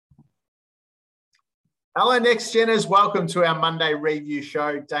Hello, Next Geners. Welcome to our Monday review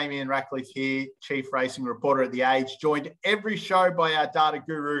show. Damien Ratcliffe here, Chief Racing Reporter at The Age, joined every show by our data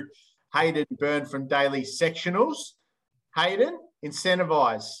guru, Hayden Byrne from Daily Sectionals. Hayden,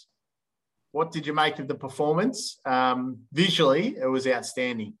 Incentivise. What did you make of the performance? Visually, it was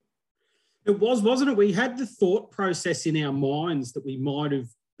outstanding. It was, wasn't it? We had the thought process in our minds that we might have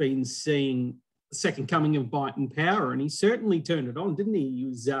been seeing the second coming of Bite and Power, and he certainly turned it on, didn't he? He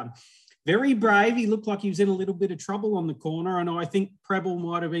was very brave. He looked like he was in a little bit of trouble on the corner, and I think Preble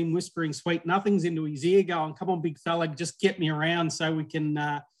might have been whispering sweet nothings into his ear going, come on, big fella, just get me around so we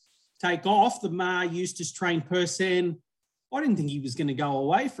can take off. The Mar Eustace trained person. I didn't think he was going to go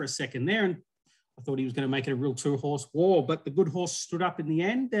away for a second there, and I thought he was going to make it a real two-horse war, but the good horse stood up in the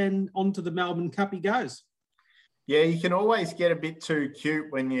end, and on to the Melbourne Cup he goes. Yeah, you can always get a bit too cute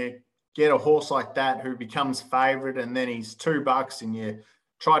when you get a horse like that who becomes favourite and then he's $2 and you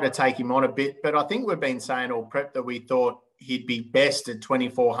try to take him on a bit. But I think we've been saying all prep that we thought he'd be best at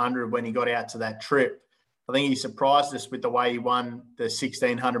 2,400 when he got out to that trip. I think he surprised us with the way he won the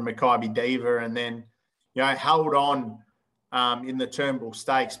 1,600 Maccabi Diva and then, held on in the Turnbull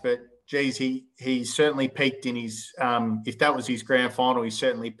Stakes. But, geez, he certainly peaked in his if that was his grand final, he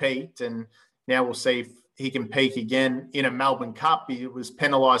certainly peaked. And now we'll see if he can peak again in a Melbourne Cup. He was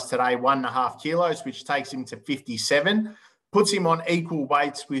penalised today 1.5 kilos, which takes him to 57. Puts him on equal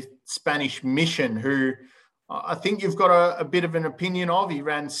weights with Spanish Mission, who I think you've got a bit of an opinion of. He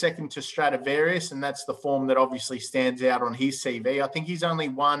ran second to Stradivarius, and that's the form that obviously stands out on his CV. I think he's only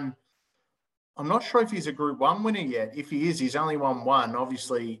won, I'm not sure if he's a Group 1 winner yet. If he is, he's only won one.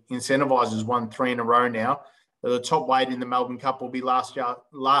 Obviously, Incentivise has won 3 in a row now. The top weight in the Melbourne Cup will be last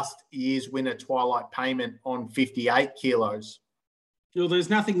year's winner, Twilight Payment, on 58 kilos. Well, there's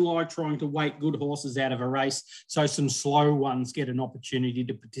nothing like trying to weight good horses out of a race so some slow ones get an opportunity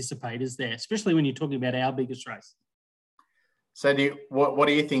to participate, is there? Especially when you're talking about our biggest race. So what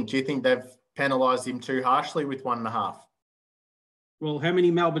do you think? Do you think they've penalised him too harshly with 1.5? Well, how many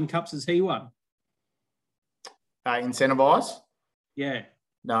Melbourne Cups has he won? Incentivise? Yeah.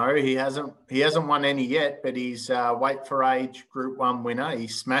 No, he hasn't won any yet, but he's weight for age Group 1 winner. He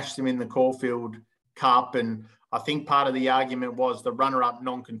smashed him in the Caulfield Cup, and I think part of the argument was the runner-up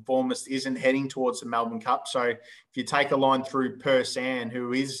nonconformist isn't heading towards the Melbourne Cup. So if you take a line through Persan,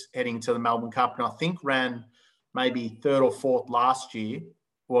 who is heading to the Melbourne Cup, and I think ran maybe 3rd or 4th last year,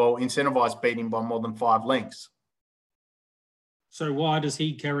 well, Incentivise beat him by more than 5 lengths. So why does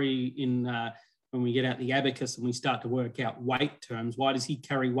he carry in, when we get out the abacus and we start to work out weight terms, why does he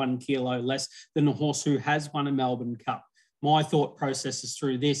carry 1 kilo less than a horse who has won a Melbourne Cup? My thought processes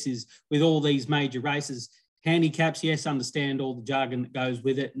through this is with all these major races, handicaps, yes, understand all the jargon that goes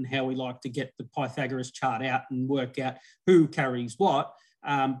with it and how we like to get the Pythagoras chart out and work out who carries what.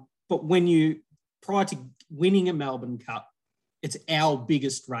 But when prior to winning a Melbourne Cup, it's our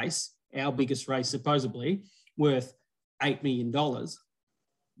biggest race supposedly, worth $8 million.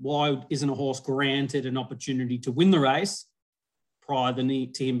 Why isn't a horse granted an opportunity to win the race prior to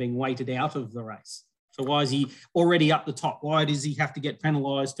him being weighted out of the race? So why is he already up the top? Why does he have to get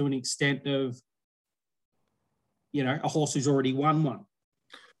penalised to an extent of, a horse who's already won one?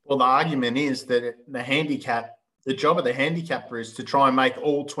 Well, the argument is that the job of the handicapper is to try and make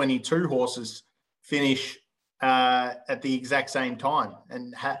all 22 horses finish at the exact same time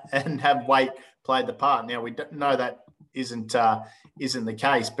and have weight play the part. Now, we know that isn't the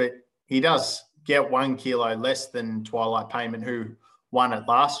case, but he does get 1 kilo less than Twilight Payment, who won it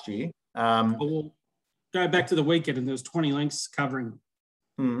last year. We'll go back to the weekend and there was 20 lengths covering.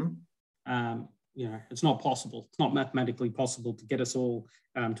 It's not possible. It's not mathematically possible to get us all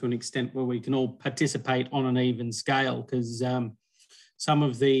to an extent where we can all participate on an even scale, because some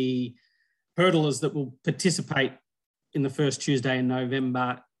of the hurdlers that will participate in the first Tuesday in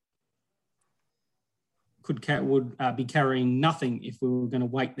November would be carrying nothing if we were going to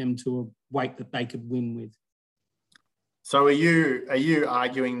weight them to a weight that they could win with. So are you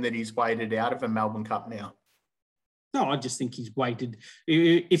arguing that he's weighted out of a Melbourne Cup now? No, I just think he's weighted.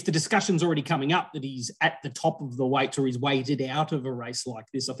 If the discussion's already coming up that he's at the top of the weights or he's weighted out of a race like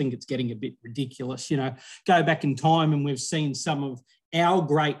this, I think it's getting a bit ridiculous. Go back in time and we've seen some of our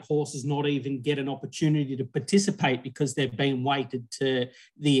great horses not even get an opportunity to participate because they've been weighted to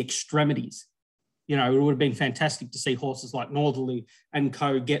the extremities. It would have been fantastic to see horses like Northerly and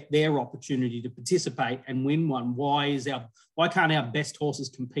co get their opportunity to participate and win one. Why can't our best horses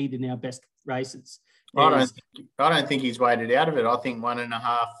compete in our best races? I don't think he's weighted out of it. I think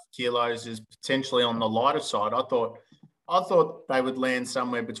 1.5 kilos is potentially on the lighter side. I thought they would land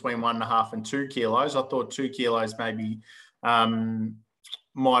somewhere between 1.5 and 2 kilos. I thought 2 kilos maybe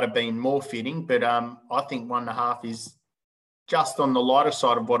might have been more fitting, but I think 1.5 is just on the lighter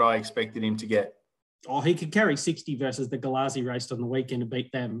side of what I expected him to get. Oh, he could carry 60 versus the Galazi raced on the weekend and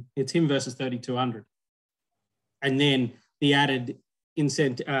beat them. It's him versus 3,200. And then the added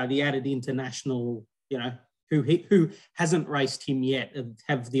international, who hasn't raced him yet and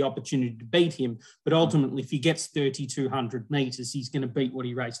have the opportunity to beat him. But ultimately, if he gets 3,200 metres, he's going to beat what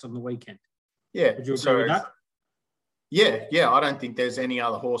he raced on the weekend. Yeah. Would you agree with that? Yeah. I don't think there's any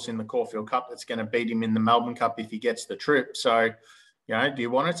other horse in the Caulfield Cup that's going to beat him in the Melbourne Cup if he gets the trip. So, do you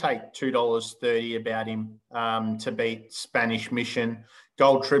want to take $2.30 about him to beat Spanish Mission?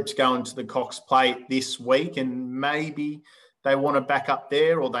 Gold Trip's going to the Cox Plate this week, and maybe they want to back up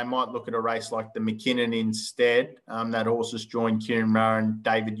there, or they might look at a race like the McKinnon instead. That horse has joined Kieran Murray and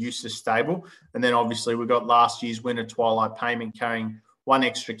David Eustace stable. And then obviously we've got last year's winner, Twilight Payment, carrying 1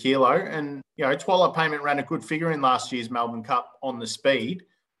 extra kilo. And, Twilight Payment ran a good figure in last year's Melbourne Cup on the speed.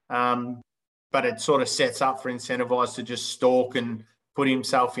 But it sort of sets up for Incentivise to just stalk and put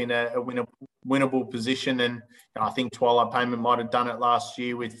himself in a winnable position. And I think Twilight Payment might have done it last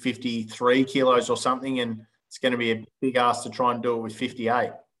year with 53 kilos or something, and it's going to be a big ask to try and do it with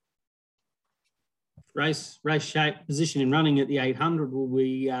 58. Race shape, position and running at the 800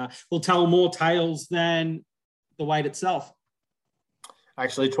 will tell more tales than the weight itself.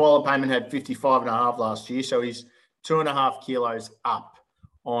 Actually, Twilight Payment had 55.5 last year, so he's 2.5 kilos up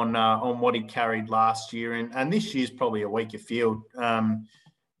on what he carried last year. And this year's probably a weaker field.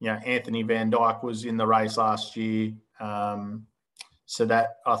 Anthony Van Dyke was in the race last year. So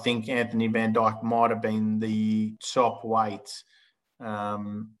that I think Anthony Van Dyke might have been the top weight.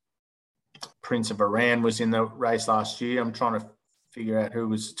 Prince of Iran was in the race last year. I'm trying to figure out who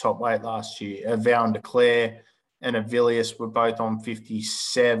was the top weight last year. Vow and Declare and Avilius were both on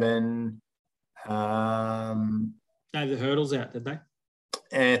 57. Gave the hurdles out, did they?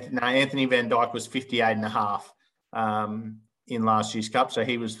 Anthony Van Dyke was 58.5 in last year's Cup, so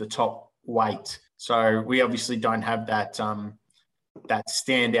he was the top weight. So we obviously don't have that that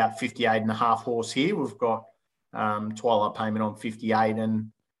standout 58.5 horse here. We've got Twilight Payment on 58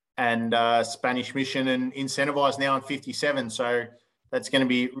 and Spanish Mission and Incentivise now on 57. So that's going to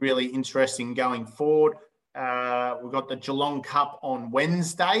be really interesting going forward. We've got the Geelong Cup on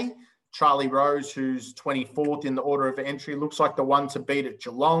Wednesday. Charlie Rose, who's 24th in the order of entry, looks like the one to beat at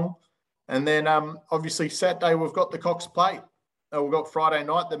Geelong. And then obviously Saturday we've got the Cox Plate. We've got Friday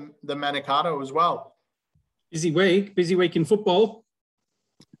night the Manikato as well. Busy week in football.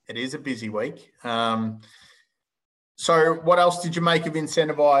 It is a busy week. So what else did you make of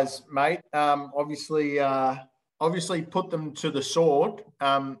Incentivise, mate? Obviously put them to the sword.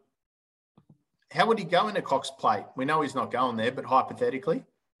 How would he go in a Cox Plate? We know he's not going there, but hypothetically.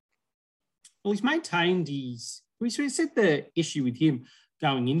 Well, he's maintained we said the issue with him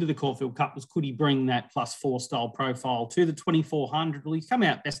going into the Caulfield Cup was, could he bring that +4 style profile to the 2,400? Well, he's come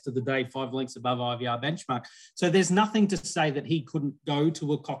out best of the day, 5 lengths above IVR benchmark. So there's nothing to say that he couldn't go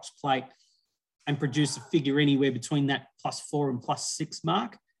to a Cox Plate and produce a figure anywhere between that +4 and +6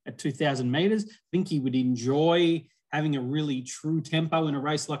 mark at 2,000 metres. I think he would enjoy having a really true tempo in a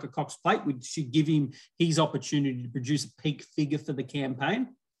race like a Cox Plate, which should give him his opportunity to produce a peak figure for the campaign.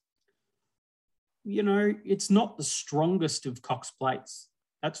 It's not the strongest of Cox Plates,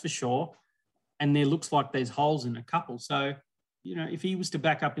 that's for sure. And there looks like there's holes in a couple. So, if he was to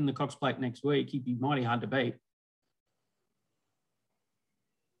back up in the Cox Plate next week, he'd be mighty hard to beat.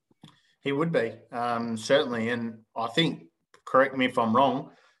 He would be, certainly. And I think, correct me if I'm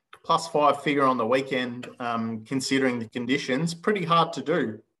wrong, +5 figure on the weekend, considering the conditions, pretty hard to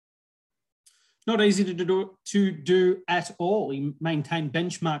do. Not easy to do at all. He maintained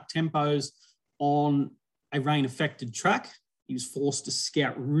benchmark tempos on a rain-affected track. He was forced to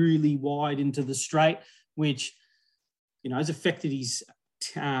scout really wide into the straight, which, has affected his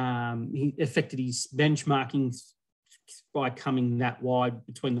benchmarking by coming that wide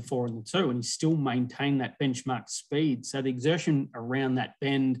between the 4 and the 2, and he still maintained that benchmark speed. So the exertion around that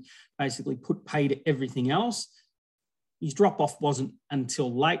bend basically put pay to everything else. His drop-off wasn't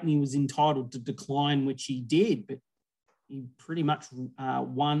until late, and he was entitled to decline, which he did, but he pretty much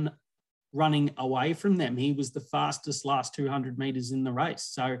won running away from them. He was the fastest last 200 metres in the race.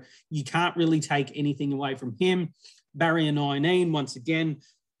 So you can't really take anything away from him. Barrier 19, once again,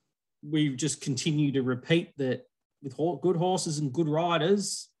 we just continue to repeat that with good horses and good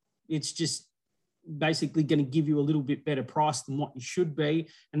riders, it's just basically going to give you a little bit better price than what you should be.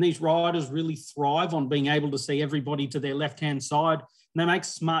 And these riders really thrive on being able to see everybody to their left-hand side, and they make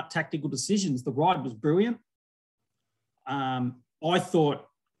smart tactical decisions. The ride was brilliant. I thought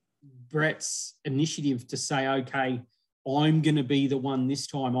Brett's initiative to say, okay, I'm going to be the one this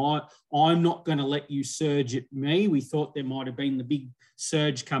time. I'm not going to let you surge at me. We thought there might have been the big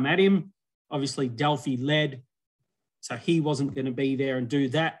surge come at him. Obviously, Delphi led, so he wasn't going to be there and do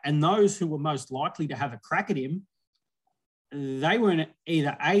that. And those who were most likely to have a crack at him, they weren't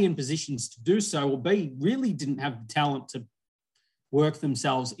either A, in positions to do so, or B, really didn't have the talent to work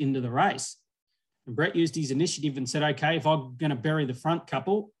themselves into the race. And Brett used his initiative and said, okay, if I'm going to bury the front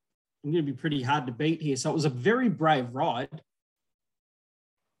couple, I'm going to be pretty hard to beat here. So it was a very brave ride.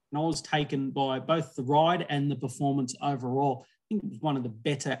 And I was taken by both the ride and the performance overall. I think it was one of the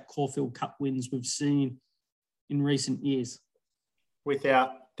better Caulfield Cup wins we've seen in recent years.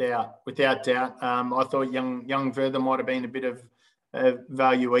 Without doubt. I thought young Werther might have been a bit of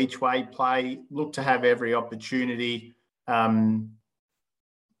value each way play. Looked to have every opportunity. Had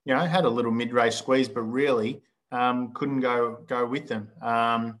a little mid-race squeeze, but really couldn't go with them.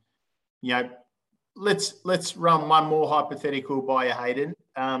 Let's run one more hypothetical by you, Hayden.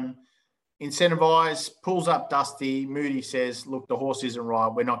 Incentivise, pulls up Dusty. Moody says, look, the horse isn't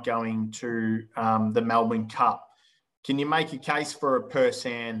right. We're not going to the Melbourne Cup. Can you make a case for a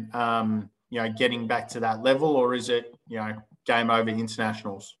Persan, getting back to that level, or is it, game over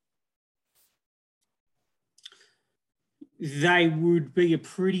internationals? They would be a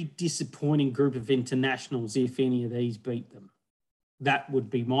pretty disappointing group of internationals if any of these beat them. That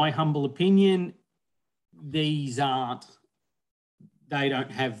would be my humble opinion. They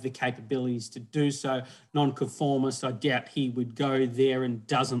don't have the capabilities to do so. Nonconformist, I doubt he would go there, and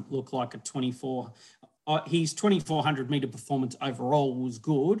doesn't look like a 24. His 2,400 metre performance overall was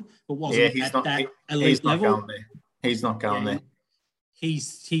good, but wasn't that elite level. He's not going there.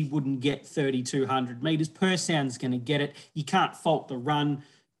 He wouldn't get 3,200 metres. Persan's going to get it. You can't fault the run.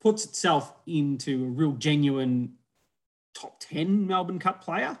 Puts itself into a real genuine top 10 Melbourne Cup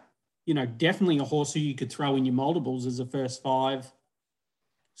player. Definitely a horse who you could throw in your multiples as a first 5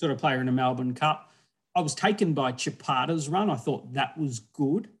 sort of player in a Melbourne Cup. I was taken by Chapata's run. I thought that was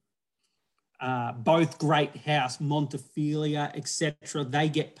good. Both Great House, Montefilia, etc. They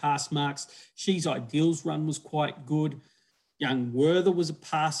get pass marks. She's Ideal's run was quite good. Young Werther was a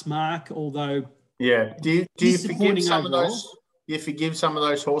pass mark, although Do you forgive some of those? You forgive some of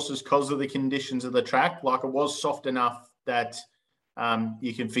those horses because of the conditions of the track. Like, it was soft enough that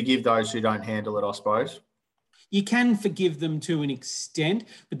you can forgive those who don't handle it, I suppose. You can forgive them to an extent,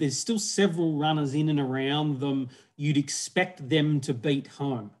 but there's still several runners in and around them you'd expect them to beat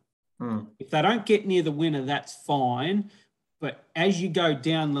home. If they don't get near the winner, that's fine. But as you go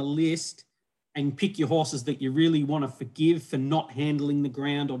down the list and pick your horses that you really want to forgive for not handling the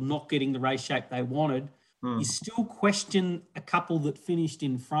ground or not getting the race shape they wanted, you still question a couple that finished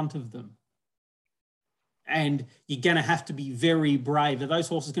in front of them. And you're going to have to be very brave. Are those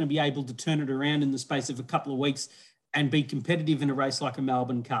horses going to be able to turn it around in the space of a couple of weeks and be competitive in a race like a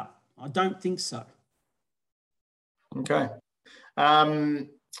Melbourne Cup? I don't think so. Okay.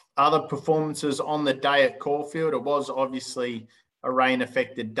 Other performances on the day at Caulfield, it was obviously a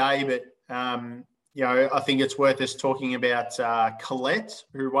rain-affected day, but, I think it's worth us talking about Colette,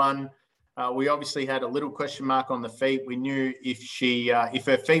 who won. We obviously had a little question mark on the feet. We knew if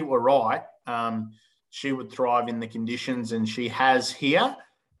her feet were right, she would thrive in the conditions, and she has here.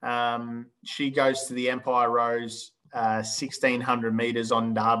 She goes to the Empire Rose 1,600 metres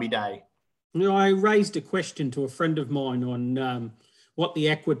on Derby Day. I raised a question to a friend of mine on what the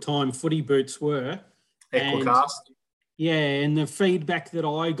Equitime footy boots were. Equicast. And the feedback that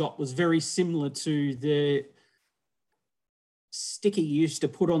I got was very similar to the sticker you used to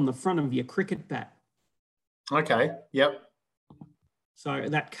put on the front of your cricket bat. Okay, yep. So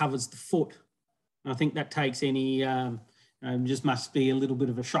that covers the foot. I think that takes any, just must be a little bit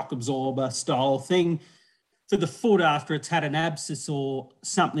of a shock absorber style thing to the foot after it's had an abscess or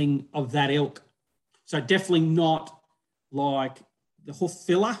something of that ilk. So definitely not like the hoof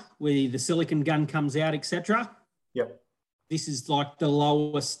filler where the silicone gun comes out, etc. Yep. This is like the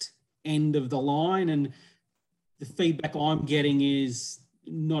lowest end of the line, and the feedback I'm getting is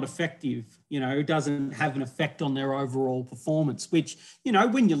not effective. It doesn't have an effect on their overall performance, which,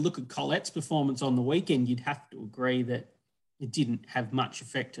 when you look at Colette's performance on the weekend, you'd have to agree that it didn't have much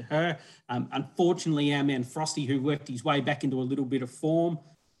effect to her. Unfortunately, our man Frosty, who worked his way back into a little bit of form,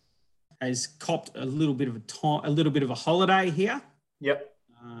 has copped a little bit of a holiday here. Yep.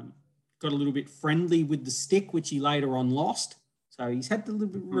 Got a little bit friendly with the stick, which he later on lost. So he's had the little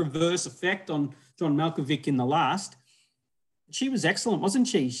bit reverse effect on John Malkovich in the last. She was excellent, wasn't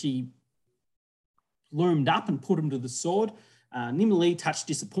she? She loomed up and put him to the sword. Nimali touched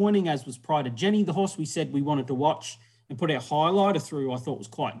disappointing, as was Pride of Jenny, the horse we said we wanted to watch and put our highlighter through, I thought was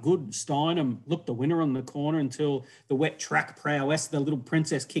quite good. Steinem looked the winner on the corner until the wet track prowess, the little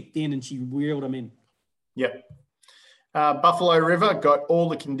princess kicked in and she reeled him in. Yep. Buffalo River got all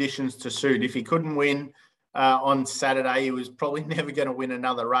the conditions to suit. If he couldn't win on Saturday, he was probably never going to win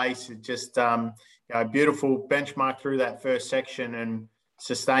another race. It just beautiful benchmark through that first section and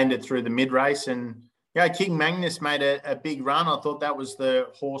sustained it through the mid-race. And King Magnus made a big run. I thought that was the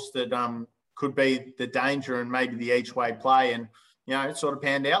horse that could be the danger and maybe the each-way play. And, it sort of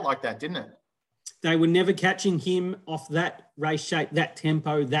panned out like that, didn't it? They were never catching him off that race shape, that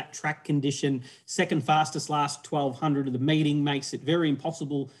tempo, that track condition. Second fastest last 1,200 of the meeting makes it very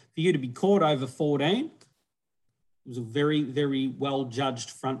impossible for you to be caught over 14. It was a very, very well-judged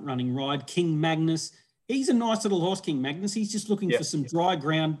front-running ride. King Magnus, he's a nice little horse, King Magnus. He's just looking for some dry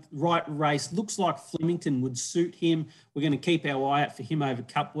ground, right race. Looks like Flemington would suit him. We're going to keep our eye out for him over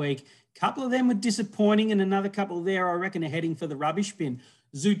Cup Week. A couple of them were disappointing, and another couple there, I reckon, are heading for the rubbish bin.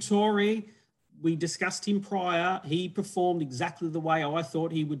 Zutori, we discussed him prior. He performed exactly the way I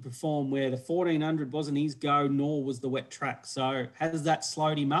thought he would perform, where the 1,400 wasn't his go, nor was the wet track. So has that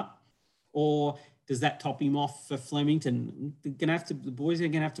slowed him up, or does that top him off for Flemington? The boys are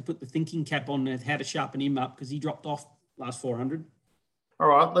going to have to put the thinking cap on how to sharpen him up because he dropped off last 400. All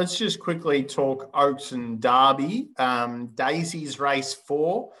right, let's just quickly talk Oaks and Derby. Daisy's race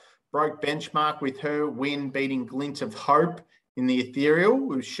 4 broke benchmark with her win, beating Glint of Hope in the Ethereal.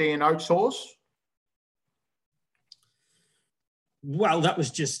 Was she an Oaks horse? Well, that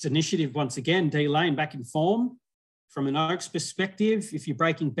was just initiative once again. D Lane back in form. From an Oaks perspective, if you're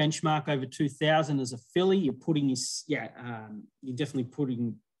breaking benchmark over 2,000 as a filly, you're putting you're definitely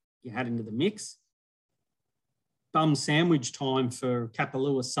putting your hat into the mix. Bum sandwich time for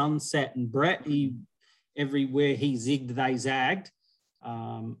Kapalua, Sunset and Brett. Everywhere he zigged, they zagged.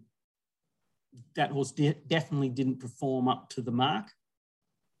 That horse definitely didn't perform up to the mark.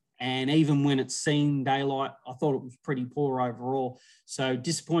 And even when it's seen daylight, I thought it was pretty poor overall. So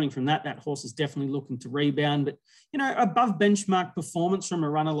disappointing from that. That horse is definitely looking to rebound. But, above benchmark performance from a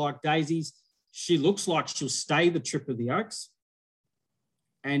runner like Daisy's, she looks like she'll stay the trip of the Oaks.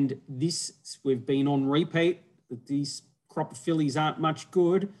 And we've been on repeat, that these crop of fillies aren't much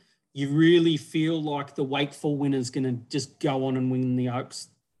good. You really feel like the Wakeful winner's going to just go on and win the Oaks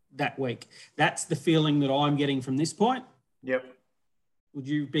that week. That's the feeling that I'm getting from this point. Yep. Would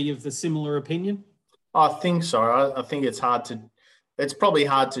you be of the similar opinion? I think so. I think it's probably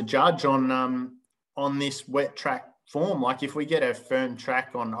hard to judge on this wet track form. Like if we get a firm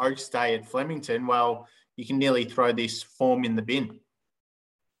track on Oaks Day at Flemington, well, you can nearly throw this form in the bin.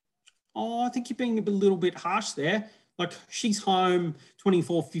 Oh, I think you're being a little bit harsh there. Like she's home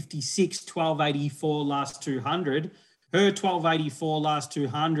 24.56, 12.84 last 200. Her 12.84 last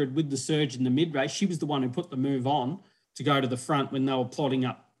 200 with the surge in the mid-race, she was the one who put the move on to go to the front when they were plodding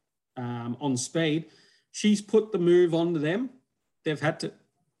up on speed. She's put the move onto them. They've had to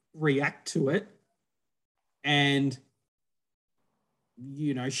react to it. And,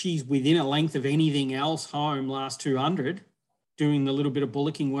 she's within a length of anything else home last 200, doing the little bit of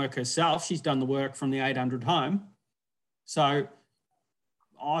bullocking work herself. She's done the work from the 800 home. So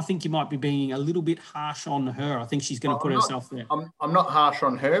I think you might be being a little bit harsh on her. I think she's going to put herself there. I'm not harsh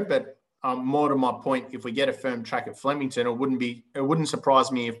on her, but more to my point, if we get a firm track at Flemington, it wouldn't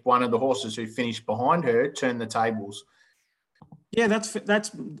surprise me if one of the horses who finished behind her turned the tables. Yeah,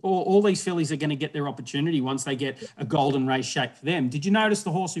 that's all these fillies are going to get their opportunity once they get a golden race shape for them. Did you notice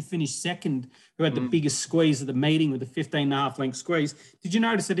the horse who finished second, who had the biggest squeeze of the meeting with a 15.5 length squeeze? Did you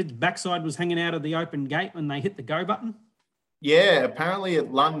notice that its backside was hanging out of the open gate when they hit the go button? Yeah, apparently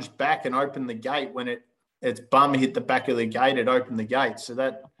it lunged back and opened the gate when its bum hit the back of the gate. It opened the gate, so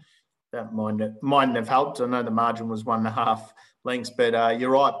that mightn't have helped. I know the margin was 1.5 lengths, but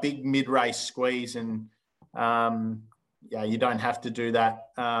you're right, big mid-race squeeze, and you don't have to do that.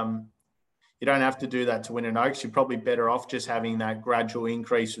 You don't have to do that to win an Oaks. You're probably better off just having that gradual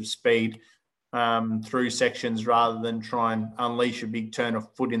increase of speed through sections rather than try and unleash a big turn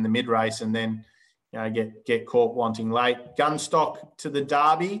of foot in the mid-race and then get caught wanting late. Gunstock to the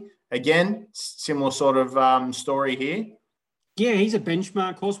Derby. Again, similar sort of story here. Yeah, he's a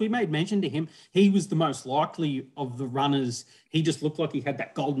benchmark horse. We made mention to him. He was the most likely of the runners. He just looked like he had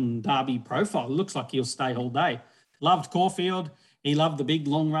that golden Derby profile. It looks like he'll stay all day. Loved Caulfield. He loved the big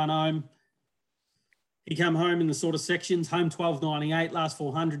long run home. He came home in the sort of sections, home 12.98, last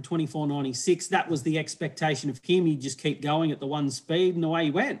 400, 24.96. That was the expectation of him. He'd just keep going at the one speed, and away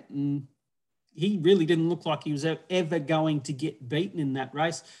he went. And he really didn't look like he was ever going to get beaten in that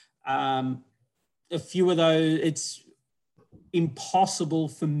race. A few of those, impossible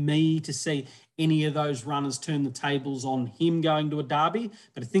for me to see any of those runners turn the tables on him going to a Derby.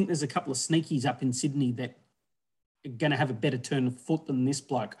 But I think there's a couple of sneakies up in Sydney that are going to have a better turn of foot than this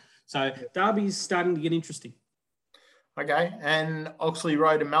bloke. So Derby's starting to get interesting. Okay, and Oxley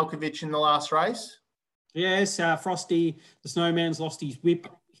Road and Malkovich in the last race? Yes, Frosty, the Snowman's lost his whip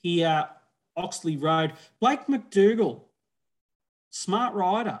here. Oxley Road. Blake McDougall, smart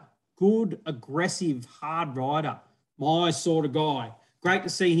rider, good, aggressive, hard rider. My sort of guy. Great to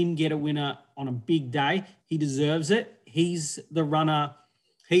see him get a winner on a big day. He deserves it. He's the runner.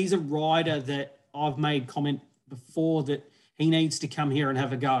 He's a rider that I've made comment before that he needs to come here and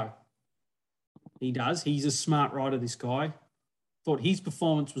have a go. He does. He's a smart rider, this guy. Thought his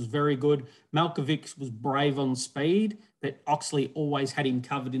performance was very good. Malkovich was brave on speed, but Oxley always had him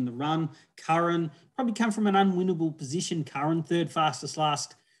covered in the run. Curran probably come from an unwinnable position. Curran, third fastest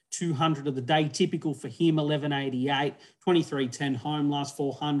last 200 of the day. Typical for him, 11.88, 23.10 home, last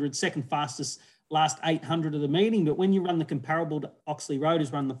 400. Second fastest last 800 of the meeting. But when you run the comparable to Oxley Road,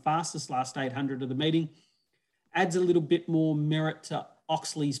 who's run the fastest last 800 of the meeting, adds a little bit more merit to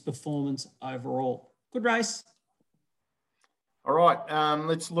Oxley's performance overall. Good race. All right,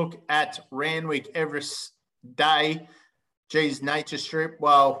 let's look at Randwick Everest Day. Geez, Nature Strip.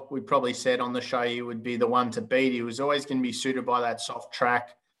 Well, we probably said on the show he would be the one to beat. He was always going to be suited by that soft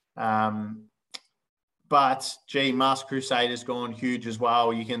track. But, gee, Masked Crusader's gone huge as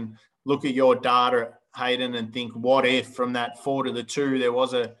well. You can look at your data, Hayden, and think, what if from that 4 to the 2 there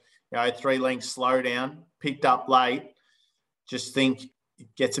was a 3-length slowdown, picked up late. Just think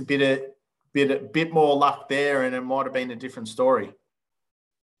it gets a bit more luck there, and it might have been a different story.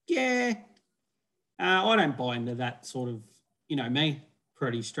 Yeah, I don't buy into that sort of, me,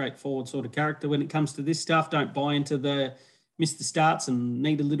 pretty straightforward sort of character when it comes to this stuff. Don't buy into the Mr. Starts and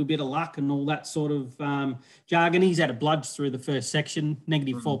need a little bit of luck and all that sort of jargon. He's had a bludge through the first section,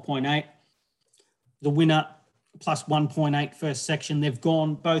 negative 4.8. The winner, plus 1.8 first section. They've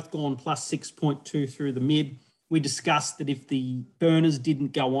both gone plus 6.2 through the mid. We discussed that if the burners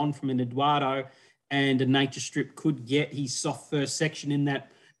didn't go on from an Eduardo and a Nature Strip could get his soft first section in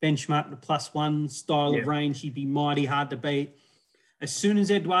that benchmark, the +1 style of range, he'd be mighty hard to beat. As soon as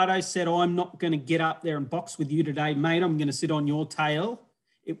Eduardo said, I'm not going to get up there and box with you today, mate, I'm going to sit on your tail,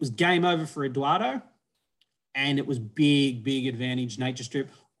 it was game over for Eduardo, and it was big, big advantage Nature Strip.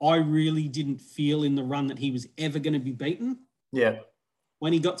 I really didn't feel in the run that he was ever going to be beaten. Yeah.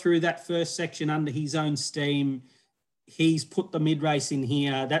 When he got through that first section under his own steam, he's put the mid-race in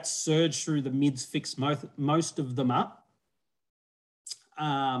here. That surge through the mids fixed most of them up.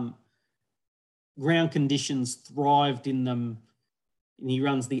 Ground conditions thrived in them. And he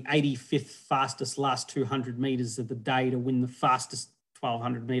runs the 85th fastest last 200 metres of the day to win the fastest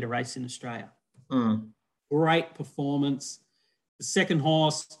 1,200-metre race in Australia. Great performance. The second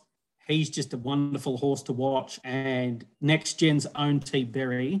horse, he's just a wonderful horse to watch. And Next Gen's own T.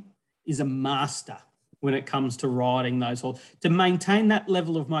 Berry is a master when it comes to riding those horses. To maintain that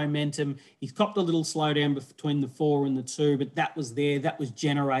level of momentum, he's copped a little slowdown between the 4 and the 2, but that was there. That was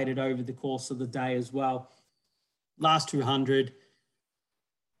generated over the course of the day as well. Last 200,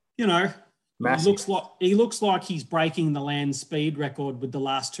 massive. He looks like he's breaking the land speed record with the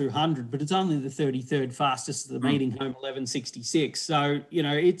last 200, but it's only the 33rd fastest of the meeting, home 11.66. So,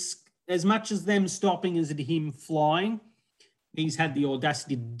 it's as much as them stopping as it him flying. He's had the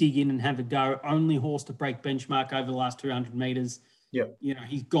audacity to dig in and have a go. Only horse to break benchmark over the last 200 metres. Yeah.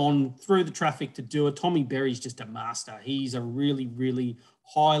 He's gone through the traffic to do it. Tommy Berry's just a master. He's a really, really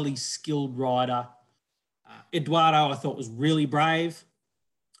highly skilled rider. Eduardo, I thought, was really brave.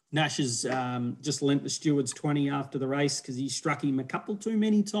 Nash has just lent the stewards 20 after the race because he struck him a couple too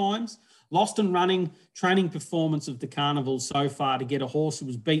many times. Lost and running training performance of the carnival so far to get a horse who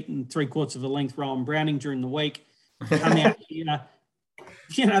was beaten 3/4 of a length, Rowan Browning, during the week. Come out here.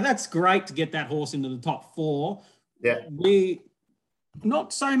 That's great to get that horse into the top 4. Yeah.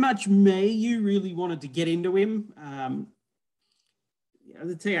 Not so much me. You really wanted to get into him.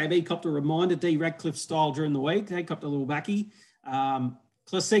 The TAB copped a reminder, D. Radcliffe style during the week. They copped a little backy.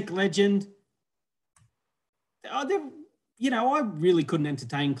 Classique Legend. I really couldn't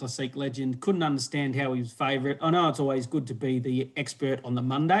entertain Classique Legend. Couldn't understand how he was favourite. I know it's always good to be the expert on the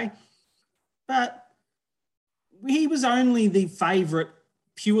Monday, but he was only the favourite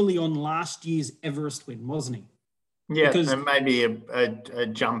purely on last year's Everest win, wasn't he? Yeah, and maybe a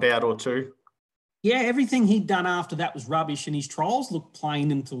jump out or two. Yeah, everything he'd done after that was rubbish, and his trials looked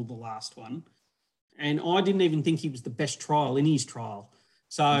plain until the last one. And I didn't even think he was the best trial in his trial.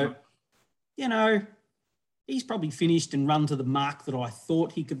 So, he's probably finished and run to the mark that I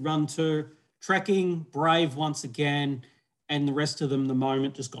thought he could run to. Trekking, brave once again. and the rest of them, the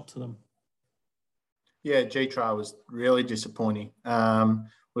moment just got to them. Yeah, G-Trail was really disappointing.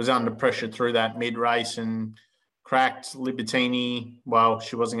 Was under pressure through that mid-race and cracked. Libertini, well,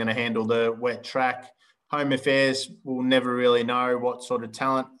 she wasn't going to handle the wet track. Home Affairs, will never really know what sort of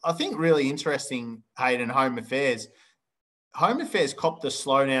talent. I think really interesting, Hayden, Home Affairs. Home Affairs copped the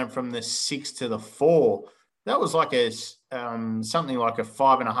slowdown from the 6 to the 4. That was like a something like a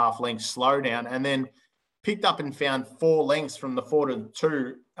 5.5 length slowdown, and then picked up and found 4 lengths from the 4 to the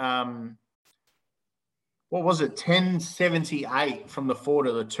 2. What was it? 10.78 from the 4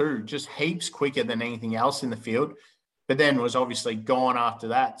 to the 2, just heaps quicker than anything else in the field. But then was obviously gone after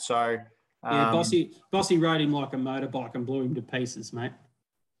that. So yeah, Bossy rode him like a motorbike and blew him to pieces, mate.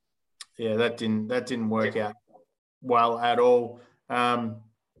 Yeah, that didn't work out well at all. And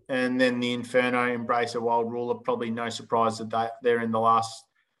then the Inferno, Embrace a Wild Ruler, probably no surprise that they're in the last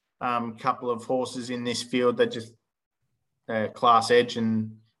couple of horses in this field. They're just class edge,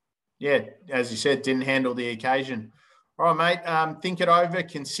 and yeah, as you said, didn't handle the occasion. All right, mate. Think it over.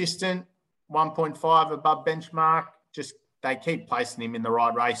 Consistent, 1.5 above benchmark. Just they keep placing him in the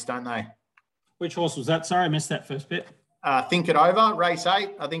right race, don't they? Which horse was that? Sorry, I missed that first bit. Think it over, race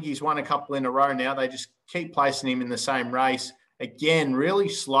 8. I think he's won a couple in a row now. They just keep placing him in the same race. Again, really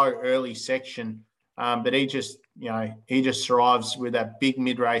slow early section, but he just survives with that big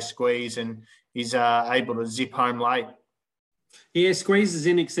mid-race squeeze, and he's able to zip home late. Yeah, squeezes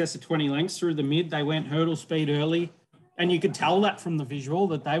in excess of 20 lengths through the mid. They went hurdle speed early, and you could tell that from the visual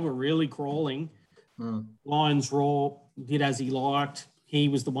that they were really crawling. Lions Raw did as he liked. He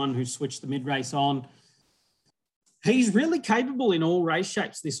was the one who switched the mid-race on. He's really capable in all race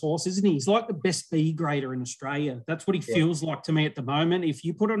shapes, this horse, isn't he? He's like the best B grader in Australia. That's what he feels like to me at the moment. If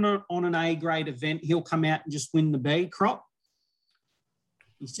you put him on an A grade event, he'll come out and just win the B crop.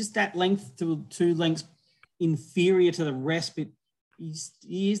 He's just that length to 2 lengths inferior to the rest, but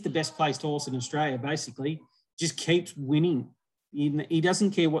he is the best placed horse in Australia, basically. Just keeps winning. He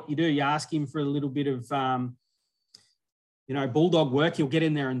doesn't care what you do. You ask him for a little bit of bulldog work, he'll get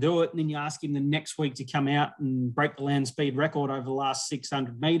in there and do it. And then you ask him the next week to come out and break the land speed record over the last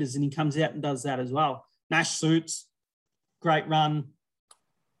 600 metres, and he comes out and does that as well. Nash suits, great run.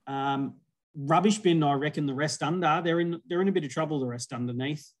 Rubbish bin, I reckon the rest under. They're in a bit of trouble, the rest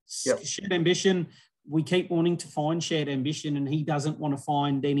underneath. Yep. Shared Ambition, we keep wanting to find Shared Ambition, and he doesn't want to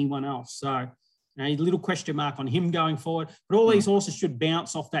find anyone else. So, a little question mark on him going forward. But all these horses should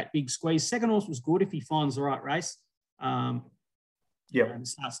bounce off that big squeeze. Second horse was good if he finds the right race. And it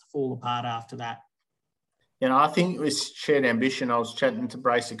starts to fall apart after that. I think with Shared Ambition, I was chatting to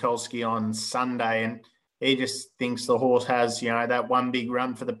Brace Sokolsky on Sunday, and he just thinks the horse has, that one big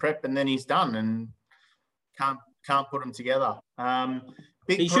run for the prep, and then he's done and can't put them together.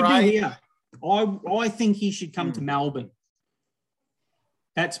 He should be here. I think he should come to Melbourne.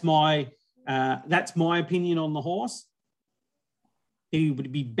 That's my opinion on the horse. He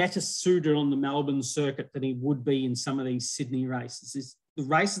would be better suited on the Melbourne circuit than he would be in some of these Sydney races. The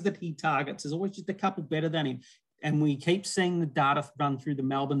races that he targets is always just a couple better than him. And we keep seeing the data run through the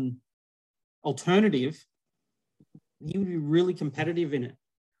Melbourne alternative. He would be really competitive in it.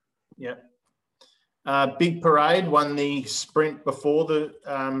 Yeah. Big Parade won the sprint before the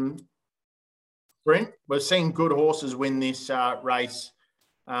sprint. We've seen good horses win this race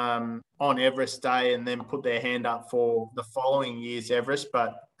on Everest Day and then put their hand up for the following year's Everest,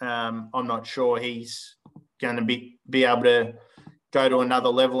 but I'm not sure he's going to be able to go to another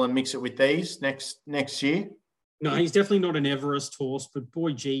level and mix it with these next year. No, he's definitely not an Everest horse, but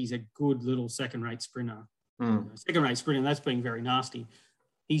boy, gee, he's a good little second-rate sprinter. Second-rate sprinter, that's being very nasty.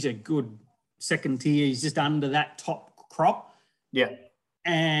 He's a good second tier. He's just under that top crop. Yeah.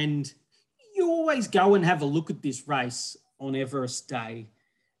 And you always go and have a look at this race on Everest Day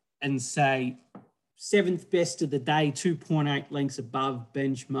and say, 7th best of the day, 2.8 lengths above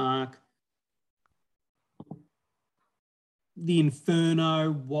benchmark. The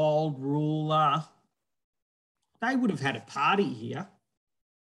Inferno, Wild Ruler, they would have had a party here.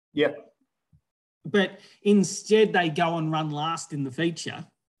 Yep. But instead they go and run last in the feature.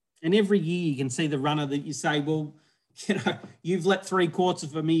 And every year you can see the runner that you say, well, you've let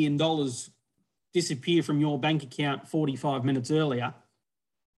 $750,000 disappear from your bank account 45 minutes earlier.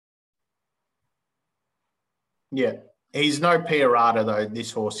 Yeah. He's no Piarata, though,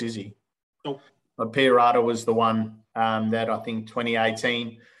 this horse, is he? Nope. Piarata was the one that I think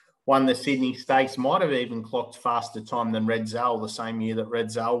 2018 won the Sydney Stakes, might have even clocked faster time than Red Zal the same year that Red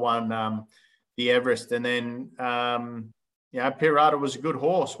Zal won the Everest. And then, Piarata was a good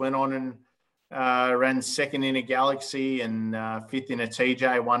horse, went on and ran second in a Galaxy and fifth in a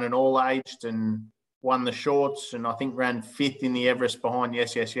TJ, won an all-aged, and won the shorts, and I think ran 5th in the Everest behind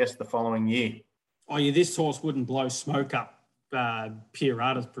Yes the following year. Oh, yeah, this horse wouldn't blow smoke up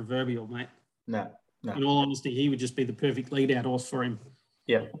Pierata's proverbial, mate. No. In all honesty, he would just be the perfect lead-out horse for him.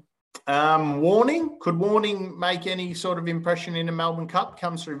 Yeah. Warning. Could Warning make any sort of impression in the Melbourne Cup?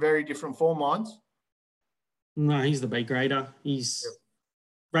 Comes through very different form lines. No, he's the B grader. He's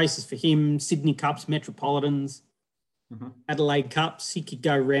races for him, Sydney Cups, Metropolitans, Adelaide Cups. He could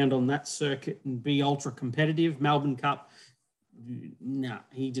go round on that circuit and be ultra competitive. Melbourne Cup, no,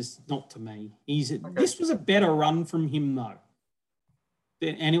 he just not to me. This was a better run from him though.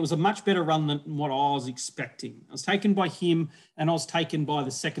 And it was a much better run than what I was expecting. I was taken by him and I was taken by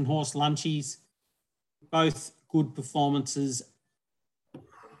the second horse, Lunchies. Both good performances.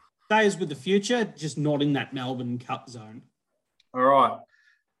 Stays with the future, just not in that Melbourne Cup zone. All right.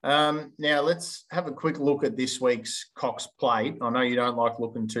 Now let's have a quick look at this week's Cox Plate. I know you don't like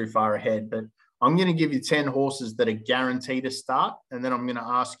looking too far ahead, but I'm going to give you 10 horses that are guaranteed to start, and then I'm going to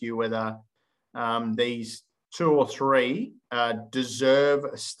ask you whether these 2 or 3 deserve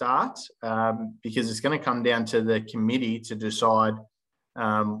a start, because it's going to come down to the committee to decide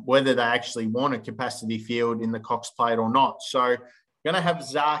whether they actually want a capacity field in the Cox Plate or not. So going to have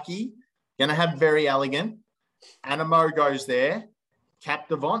Zaki, going to have Very Elegant. Animo goes there.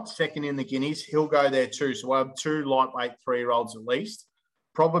 Captivant, second in the Guineas. He'll go there too. So we'll have 2 lightweight 3-year-olds at least.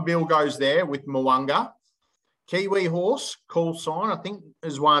 Probabile goes there with Mwanga. Kiwi Horse, Cool Sign, I think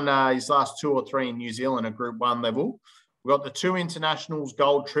has won his last 2 or 3 in New Zealand at Group 1 level. We've got the 2 internationals,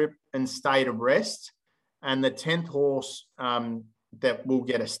 Gold Trip and State of Rest. And the 10th horse that will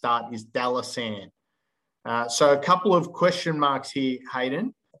get a start is Dalasan. So a couple of question marks here,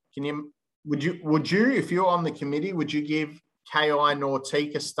 Hayden. Would you, if you're on the committee, would you give KI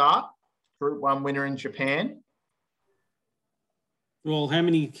Nautique a start, Group 1 winner in Japan? Well, how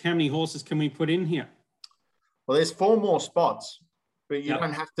many horses can we put in here? Well, there's 4 more spots, but you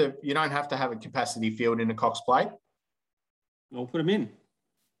don't have to have a capacity field in a Cox Plate. I'll put him in.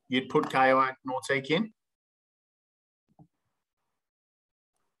 You'd put KI Nautique in.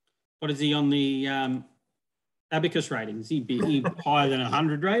 What is he on the Abacus rating? Is he higher than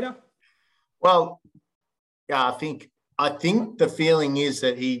 100 rater? Well, yeah, I think the feeling is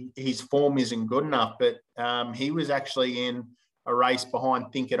that his form isn't good enough, but he was actually in a race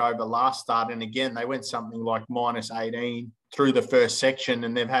behind Think It Over last start. And again, they went something like -18 through the first section,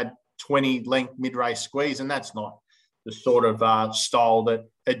 and they've had 20 length mid-race squeeze. And that's not the sort of style that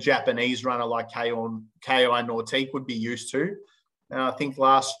a Japanese runner like KI Nautique would be used to. And I think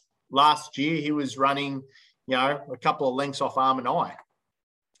last year he was running, a couple of lengths off Arm and I.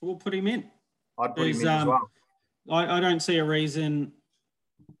 We'll put him in. I'd put him in as well. I don't see a reason,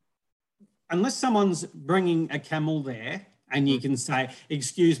 unless someone's bringing a camel there and you can say,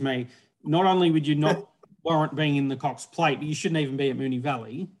 excuse me, not only would you not warrant being in the Cox Plate, but you shouldn't even be at Moonee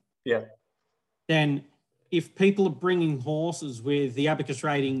Valley. Yeah. Then if people are bringing horses with the Abacus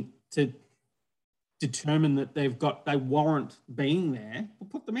rating to determine that they warrant being there, we'll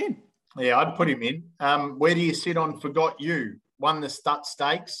put them in. Yeah, I'd put him in. Where do you sit on Forgot You? Won the Stut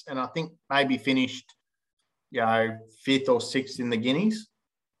Stakes and I think maybe finished, 5th or 6th in the Guineas.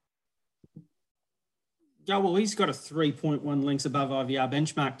 Yeah, well, he's got a 3.1 lengths above IVR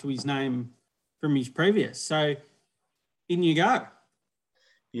benchmark to his name from his previous. So in you go.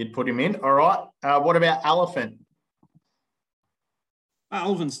 You'd put him in. All right. What about Elephant?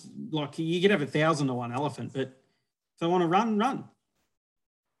 Elephant's like, you could have 1,000 to 1 Elephant, but if they want to run.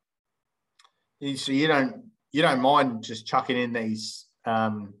 So you don't mind just chucking in these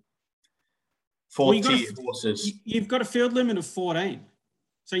 4-tier horses? You've got a field limit of 14.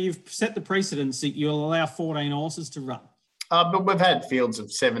 So you've set the precedence that you'll allow 14 horses to run. But we've had fields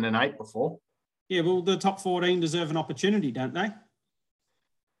of 7 and 8 before. Yeah, well, the top 14 deserve an opportunity, don't they?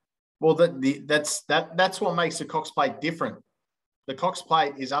 Well, that's what makes the Cox Plate different. The Cox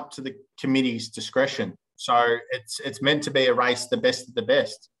Plate is up to the committee's discretion. So it's meant to be a race, the best of the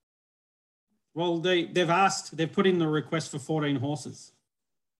best. Well, they've put in the request for 14 horses.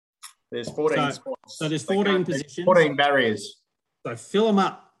 There's 14 spots. So there's 14 positions. 14 barriers. So fill them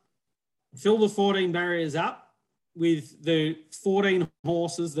up. Fill the 14 barriers up with the 14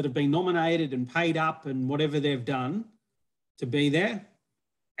 horses that have been nominated and paid up and whatever they've done to be there.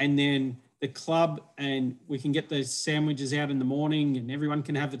 And then the club, and we can get those sandwiches out in the morning and everyone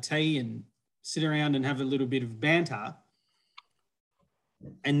can have a tea and sit around and have a little bit of banter.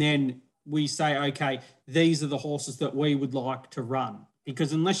 And then we say, okay, these are the horses that we would like to run.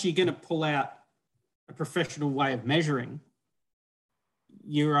 Because unless you're going to pull out a professional way of measuring,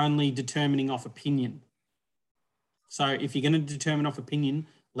 you're only determining off opinion. So if you're going to determine off opinion,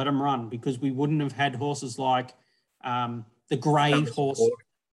 let them run, because we wouldn't have had horses like the grey horse.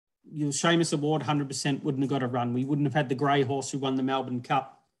 Seamus Award 100% wouldn't have got a run. We wouldn't have had the grey horse who won the Melbourne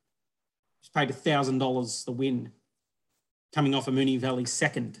Cup. He's paid $1,000 the win, coming off a Moonee Valley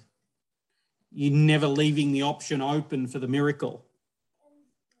second. You're never leaving the option open for the miracle.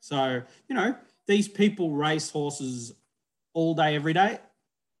 So, these people race horses all day, every day.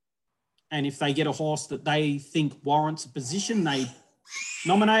 And if they get a horse that they think warrants a position, they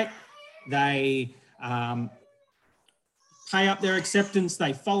nominate, they pay up their acceptance,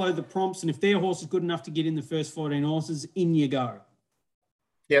 they follow the prompts, and if their horse is good enough to get in the first 14 horses, in you go.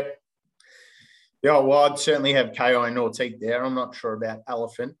 Yep. Yeah, well, I'd certainly have KO Nautique there. I'm not sure about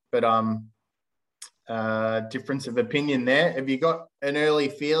Elephant, but difference of opinion there. Have you got an early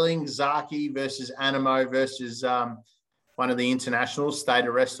feeling, Zaki versus Animo versus one of the internationals, State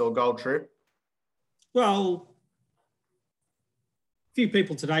of Rest or Gold Trip? Well, a few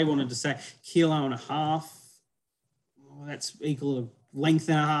people today wanted to say 1.5 kilos. Oh, that's equal to length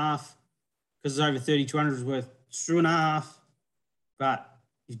and a half, because it's over 3,200 is worth 2.5. But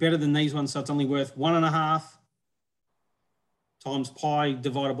he's better than these ones, so it's only worth 1.5 times pi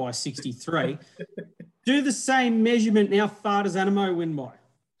divided by 63. Do the same measurement. Now, how far does Animo win by?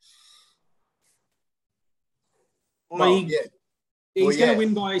 Well, He's going to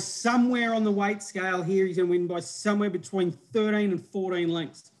win by somewhere on the weight scale here. He's going to win by somewhere between 13 and 14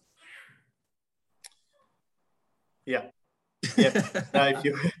 lengths. Yeah. Yep. No,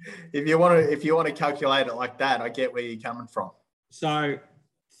 if you want to calculate it like that, I get where you're coming from. So,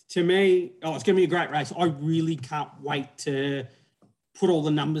 to me, it's going to be a great race. I really can't wait to put all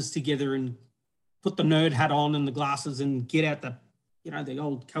the numbers together and put the nerd hat on and the glasses and get out the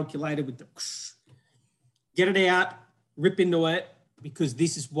old calculator with the get it out, rip into it, because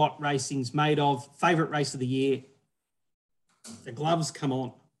this is what racing's made of. Favourite race of the year. The gloves come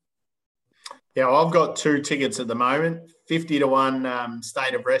on. Yeah, well, I've got 2 tickets at the moment, 50 to 1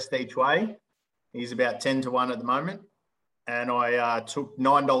 State of Rest each way. He's about 10 to 1 at the moment. And I took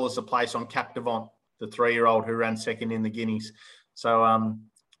 $9 a place on Captivant, the 3-year-old who ran second in the Guineas. So a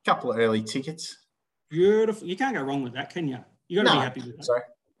couple of early tickets. Beautiful. You can't go wrong with that, can you? You got to be happy with that. Sorry.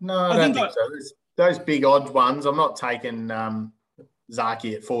 No, I don't think so. Those big odds ones, I'm not taking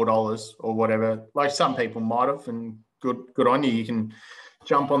Zaki at $4 or whatever. Like some people might have, and good on you. You can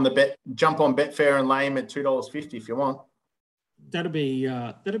jump on Betfair and lay him at $2.50 if you want. That'd be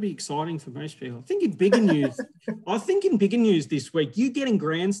exciting for most people. I think in bigger news this week, you getting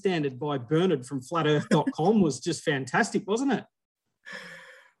grandstanded by Bernard from flatearth.com was just fantastic, wasn't it?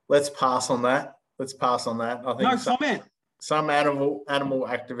 Let's pass on that. I think no comment. Some animal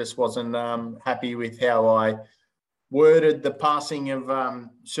activist wasn't happy with how I worded the passing of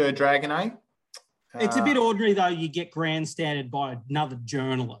Sir Dragonet. It's a bit ordinary, though. You get grandstanded by another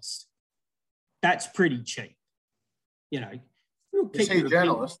journalist. That's pretty cheap. Is he a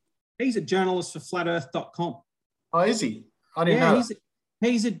journalist? He's a journalist for flatearth.com. Oh, is he? I didn't know.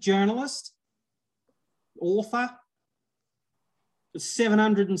 He's a journalist, author, with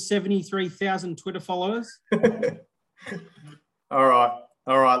 773,000 Twitter followers. All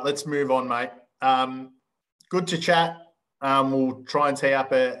right. Let's move on, mate. Good to chat. We'll try and tee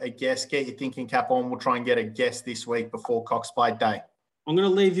up a guest. Get your thinking cap on. We'll try and get a guest this week before Cox Plate Day. I'm going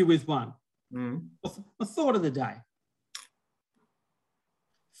to leave you with one. Mm. A thought of the day.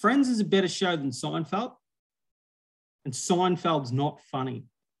 Friends is a better show than Seinfeld, and Seinfeld's not funny.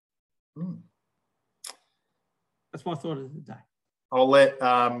 Mm. That's my thought of the day. I'll let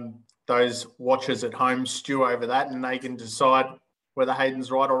those watchers at home stew over that, and they can decide whether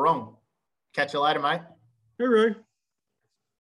Hayden's right or wrong. Catch you later, mate. Hooroo.